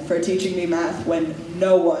 Kleiman for teaching me math when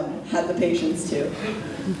no one had the patience to.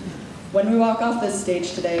 When we walk off this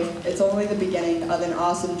stage today, it's only the beginning of an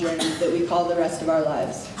awesome journey that we call the rest of our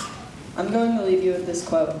lives. I'm going to leave you with this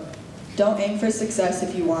quote. Don't aim for success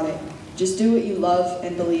if you want it. Just do what you love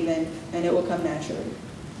and believe in, and it will come naturally.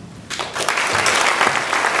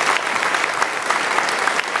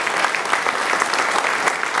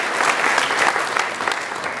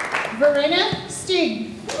 Verena Stig.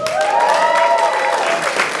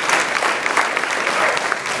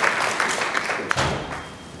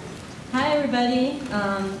 Hi everybody.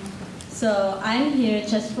 So I'm here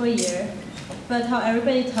just for a year, but how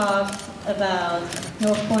everybody talked about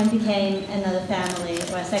Northpoint became another family,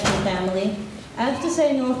 or a second family. I have to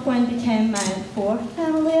say Northpoint became my fourth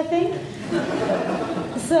family, I think.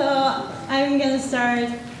 So I'm gonna start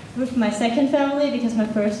with my second family because my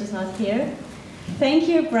first is not here. Thank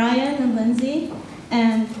you, Brian and Lindsay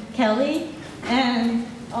and Kelly and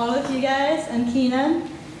all of you guys and Keenan,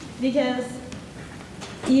 because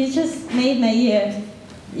you just made my year.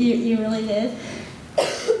 You really did.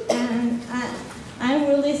 And I'm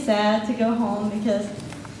really sad to go home because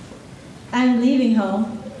I'm leaving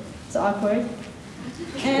home. It's awkward.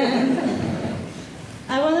 And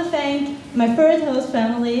I want to thank my first host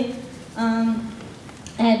family,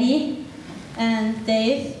 Eddie and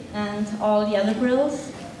Dave and all the other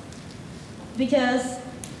Brills, because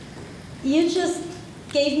you just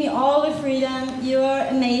gave me all the freedom. You are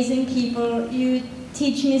amazing people. You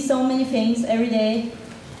teach me so many things every day.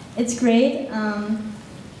 It's great.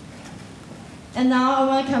 And now I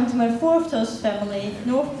want to come to my fourth host family,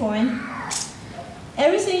 Northpoint.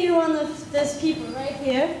 Every single one of these people right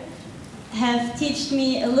here have taught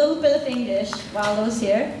me a little bit of English while I was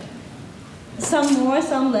here. Some more,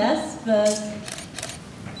 some less, but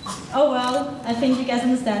oh well, I think you guys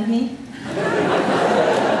understand me.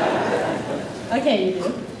 Okay, you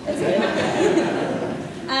do. That's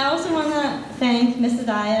good. I also want to thank Mr.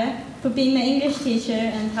 Dyer for being my English teacher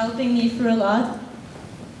and helping me through a lot.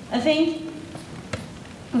 I think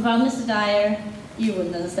without Mr. Dyer, you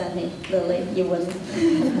wouldn't understand me, Lily, you wouldn't.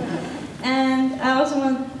 And I also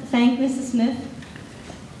want to thank Mr. Smith.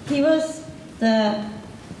 He was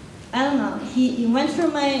I don't know, he went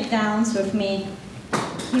through my downs with me.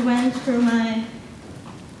 He went through my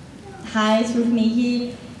highs with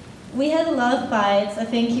me. We had a lot of fights. I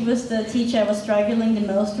think he was the teacher I was struggling the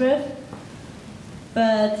most with.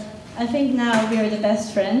 But I think now we are the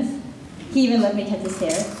best friends. He even let me cut his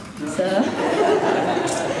hair. So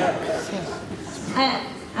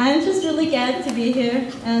I'm just really glad to be here,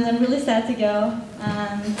 and I'm really sad to go.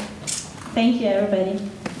 Thank you, everybody.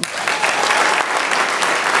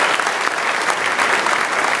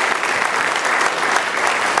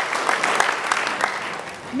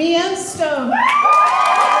 Mia Stone.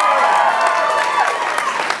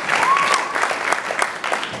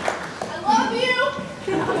 I love you!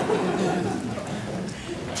 You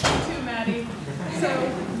too, Maddie.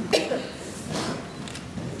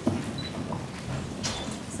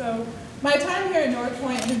 So, my time here at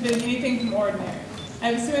Northpoint has been anything from ordinary.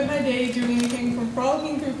 I've spent my day doing anything from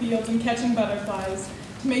frolicking through fields and catching butterflies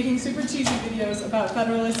to making super cheesy videos about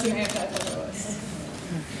Federalists and anti-Federalists.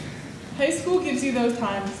 High school gives you those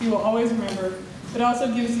times you will always remember, but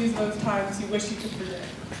also gives you those times you wish you could forget.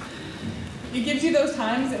 It gives you those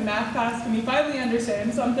times in math class when you finally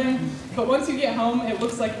understand something, but once you get home, it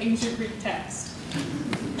looks like ancient Greek text.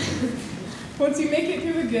 Once you make it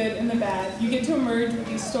through the good and the bad, you get to emerge with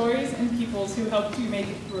these stories and peoples who helped you make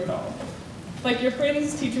it through it all. Like your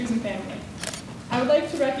friends, teachers, and family. I would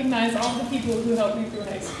like to recognize all the people who helped me through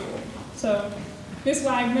high school. So, Miss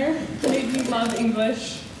Wagner made me love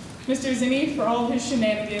English, Mr. Zinni for all of his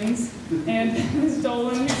shenanigans, and Ms.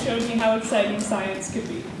 Dolan who showed me how exciting science could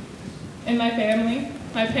be. And my family,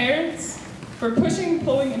 my parents, for pushing,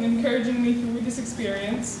 pulling, and encouraging me through this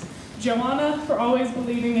experience, Joanna for always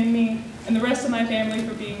believing in me, and the rest of my family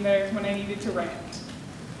for being there when I needed to rant.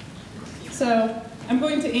 So, I'm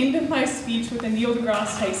going to end my speech with a Neil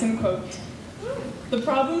deGrasse Tyson quote. The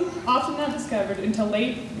problem, often not discovered until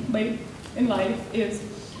late in life, is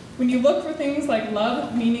when you look for things like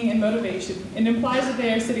love, meaning, and motivation, it implies that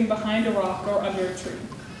they are sitting behind a rock or under a tree.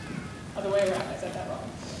 Other way around, I said that wrong.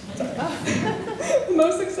 Sorry. The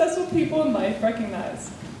most successful people in life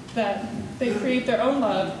recognize that they create their own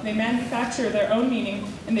love, they manufacture their own meaning,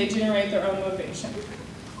 and they generate their own motivation.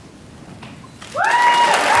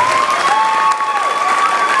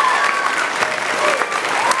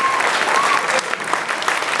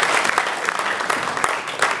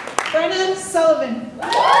 Brenna Sullivan.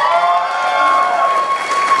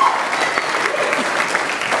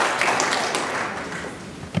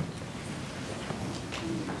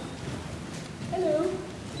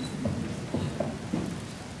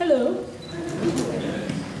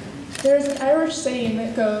 There's an Irish saying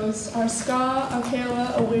that goes, Ar Ska,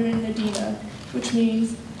 Aukela, Awirin, Nadina, which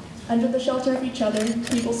means, under the shelter of each other,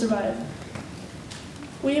 people survive.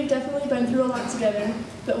 We have definitely been through a lot together,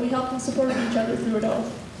 but we helped and supported each other through it all.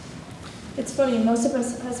 It's funny, most of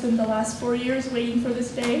us has been the last 4 years waiting for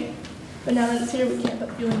this day, but now that it's here, we can't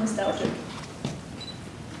but feel nostalgic.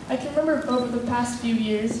 I can remember over the past few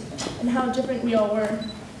years and how different we all were.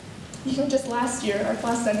 Even just last year, our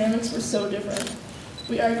class dynamics were so different.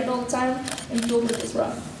 We argued all the time, and field work was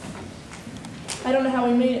rough. I don't know how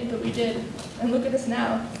we made it, but we did. And look at us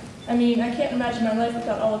now. I mean, I can't imagine my life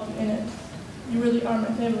without all of you in it. You really are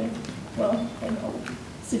my family. Well, I know,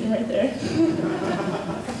 sitting right there.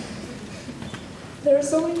 There are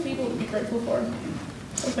so many people to be grateful for.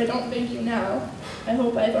 If I don't thank you now, I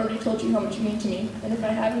hope I've already told you how much you mean to me, and if I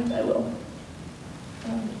haven't, I will.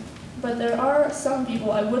 But there are some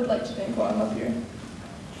people I would like to thank while I'm up here.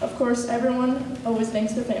 Of course, everyone always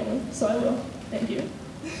thanks their family, so I will. Thank you.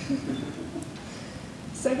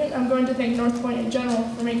 Second, I'm going to thank Northpoint in general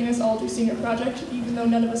for making us all do senior project, even though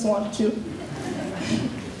none of us wanted to.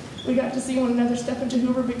 We got to see one another step into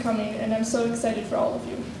who we're becoming, and I'm so excited for all of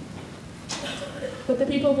you. But the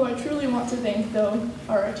people who I truly want to thank, though,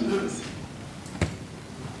 are our teachers.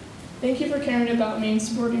 Thank you for caring about me and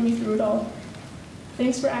supporting me through it all.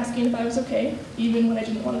 Thanks for asking if I was okay, even when I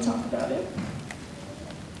didn't want to talk about it.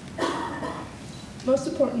 Most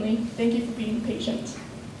importantly, thank you for being patient.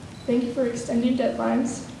 Thank you for extending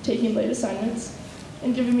deadlines, taking late assignments,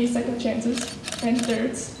 and giving me second chances, and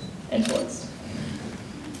thirds, and fourths.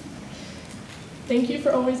 Thank you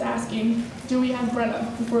for always asking, do we have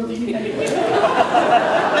Brenna before leaving anyway?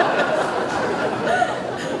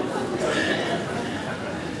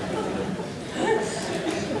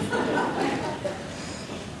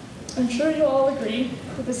 I'm sure you'll all agree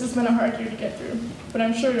that this has been a hard year to get through, but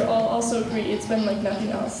I'm sure you'll all also agree it's been like nothing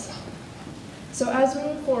else. So as we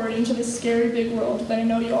move forward into this scary big world that I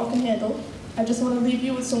know you all can handle, I just want to leave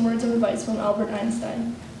you with some words of advice from Albert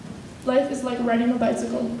Einstein. Life is like riding a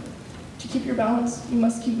bicycle. To keep your balance, you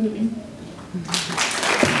must keep moving.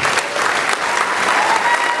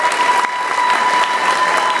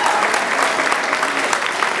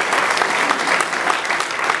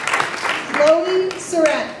 Chloe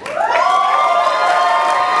Surratt.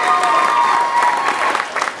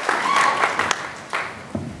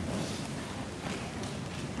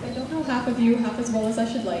 I don't know half of you half as well as I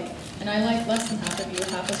should like, and I like less than half of you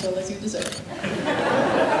half as well as you deserve.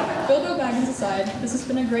 Bilbo Baggins aside, this has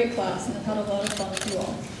been a great class and I've had a lot of fun with you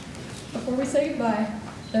all. Before we say goodbye,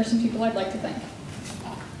 there are some people I'd like to thank.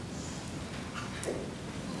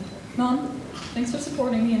 Mom, thanks for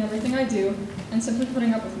supporting me in everything I do and simply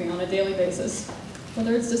putting up with me on a daily basis.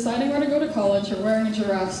 Whether it's deciding where to go to college or wearing a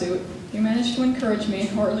giraffe suit, you manage to encourage me,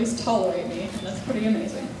 or at least tolerate me, and that's pretty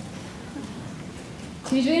amazing.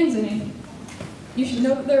 TJ and Zinni, you should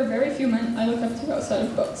know that there are very few men I look up to outside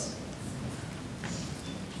of books.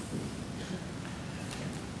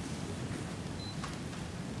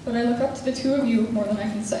 But I look up to the two of you more than I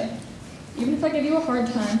can say. Even if I give you a hard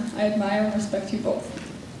time, I admire and respect you both.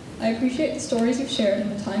 I appreciate the stories you've shared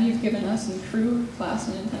and the time you've given us in crew, class,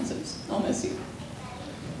 and intensives. I'll miss you.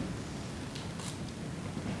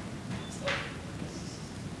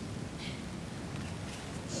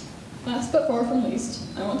 Last but far from least,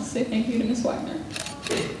 I want to say thank you to Ms. Wagner.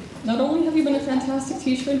 Not only have you been a fantastic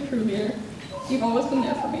teacher and crew leader, you've always been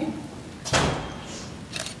there for me.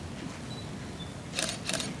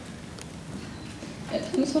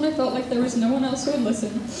 At times when I felt like there was no one else who would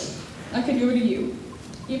listen, I could go to you.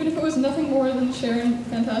 Even if it was nothing more than sharing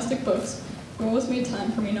fantastic books, you always made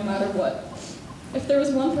time for me no matter what. If there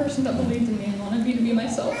was one person that believed in me and wanted me to be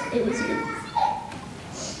myself, it was you.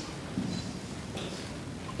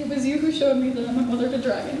 It was you who showed me that I'm a mother to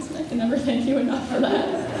dragons, and I can never thank you enough for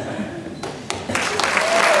that.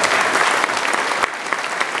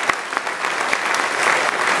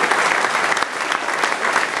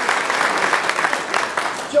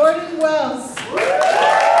 Jordan Wells.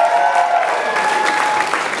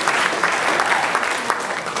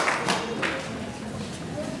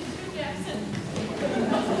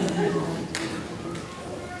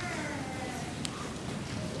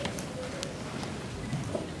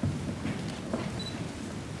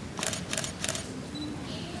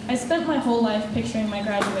 I spent my whole life picturing my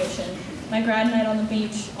graduation, my grad night on the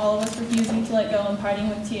beach, all of us refusing to let go and parting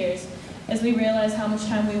with tears as we realized how much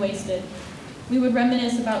time we wasted. We would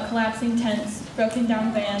reminisce about collapsing tents, broken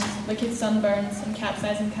down vans, wicked sunburns, and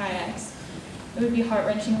capsizing kayaks. It would be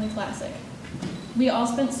heart-wrenchingly classic. We all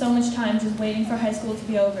spent so much time just waiting for high school to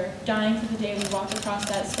be over, dying for the day we walked across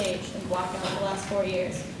that stage and walked out the last 4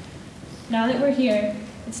 years. Now that we're here,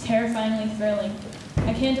 it's terrifyingly thrilling.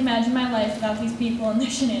 I can't imagine my life without these people and their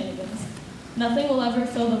shenanigans. Nothing will ever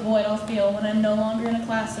fill the void I'll feel when I'm no longer in a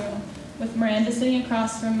classroom, with Miranda sitting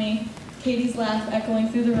across from me, Katie's laugh echoing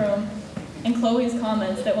through the room, and Chloe's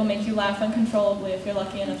comments that will make you laugh uncontrollably if you're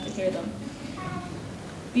lucky enough to hear them.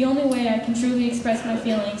 The only way I can truly express my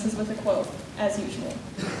feelings is with a quote, as usual.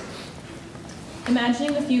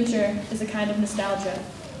 Imagining the future is a kind of nostalgia.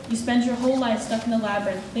 You spend your whole life stuck in a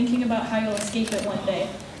labyrinth, thinking about how you'll escape it one day,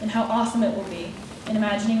 and how awesome it will be, and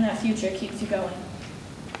imagining that future keeps you going.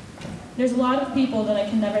 There's a lot of people that I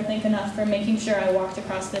can never thank enough for making sure I walked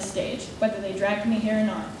across this stage, whether they dragged me here or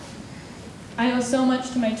not. I owe so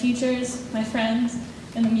much to my teachers, my friends,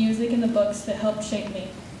 and the music and the books that helped shape me,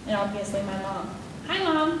 and obviously my mom. Hi,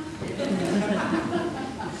 Mom!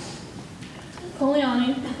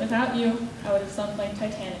 Koliani, without you, I would have sunk like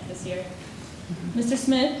Titanic this year. Mr.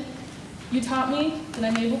 Smith, you taught me that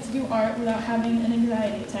I'm able to do art without having an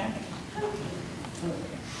anxiety attack.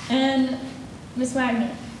 And Miss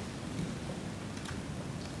Wagner,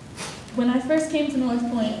 when I first came to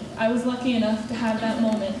Northpoint, I was lucky enough to have that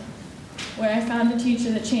moment where I found a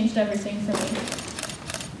teacher that changed everything for me.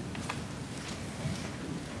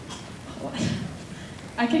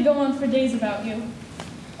 I could go on for days about you.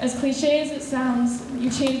 As cliche as it sounds, you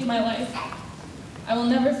changed my life. I will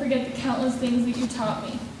never forget the countless things that you taught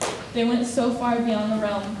me. They went so far beyond the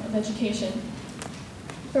realm of education.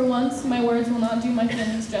 For once, my words will not do my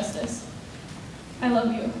feelings justice. I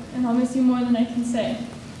love you, and I'll miss you more than I can say.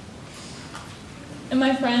 And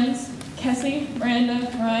my friends, Kessie, Miranda,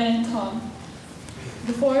 Ryan, and Tom.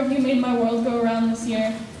 The four of you made my world go around this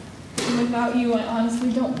year, and without you, I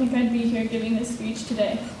honestly don't think I'd be here giving this speech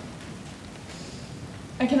today.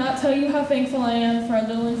 I cannot tell you how thankful I am for our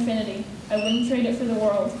little infinity. I wouldn't trade it for the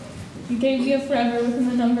world. You gave me a forever within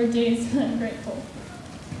the number of days, and I'm grateful.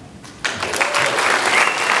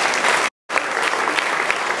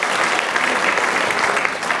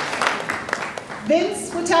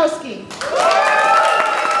 Vince Witowski.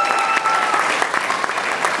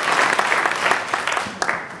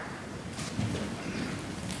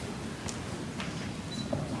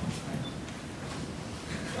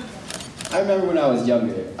 I remember when I was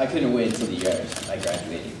younger, I couldn't wait until the year I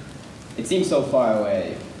graduated. It seemed so far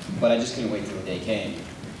away, but I just couldn't wait till the day came.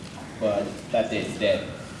 But that day's dead.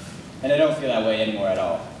 And I don't feel that way anymore at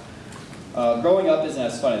all. Growing up isn't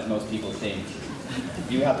as fun as most people think.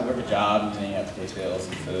 You have to work a job, and then you have to pay bills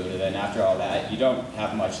and food, and then after all that, you don't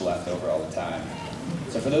have much left over all the time.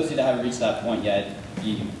 So for those of you that haven't reached that point yet,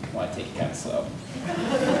 you want to take it kind of slow.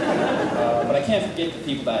 But I can't forget the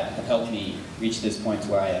people that have helped me reach this point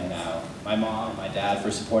to where I am now. My mom and my dad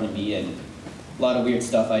for supporting me in a lot of weird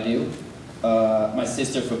stuff I do. My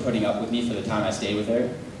sister for putting up with me for the time I stayed with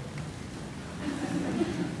her.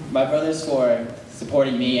 My brothers for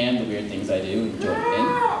supporting me and the weird things I do and joining in.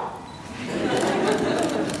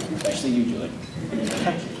 Especially you, Julie.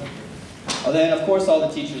 Then, of course, all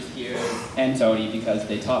the teachers here and Tony, because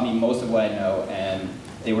they taught me most of what I know, and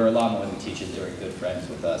they were a lot more than teachers. They were good friends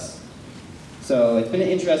with us. So it's been an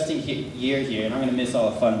interesting year here, and I'm going to miss all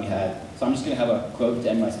the fun we had. So I'm just going to have a quote to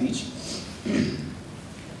end my speech.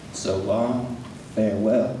 So long,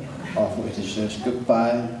 farewell, off with a shush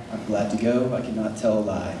goodbye. I'm glad to go, I cannot tell a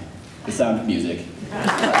lie. The Sound of Music.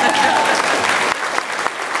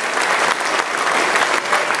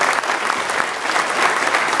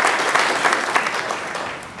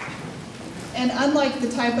 And unlike the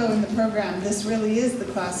typo in the program, this really is the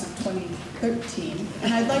class of 2013.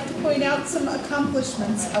 And I'd like to point out some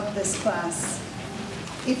accomplishments of this class.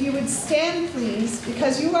 If you would stand, please,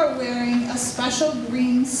 because you are wearing a special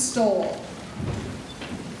green stole.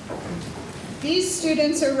 These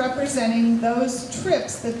students are representing those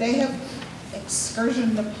trips that they have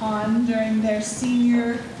excursioned upon during their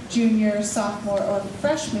senior, junior, sophomore, or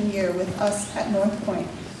freshman year with us at Northpoint.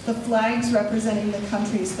 The flags representing the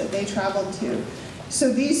countries that they traveled to.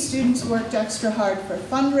 So these students worked extra hard for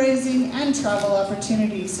fundraising and travel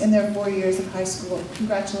opportunities in their 4 years of high school.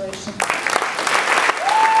 Congratulations.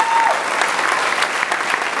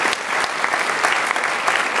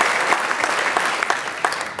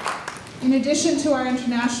 In addition to our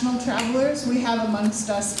international travelers, we have amongst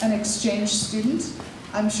us an exchange student.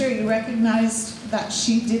 I'm sure you recognized that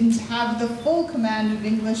she didn't have the full command of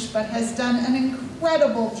English, but has done an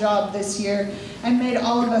incredible job this year and made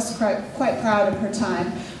all of us quite proud of her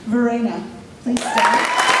time. Verena, please stand.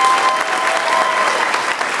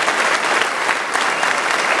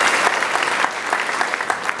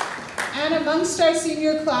 And amongst our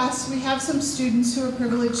senior class, we have some students who are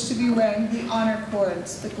privileged to be wearing the honor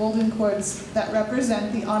cords, the golden cords that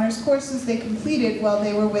represent the honors courses they completed while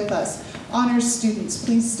they were with us. Honors students,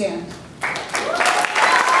 please stand.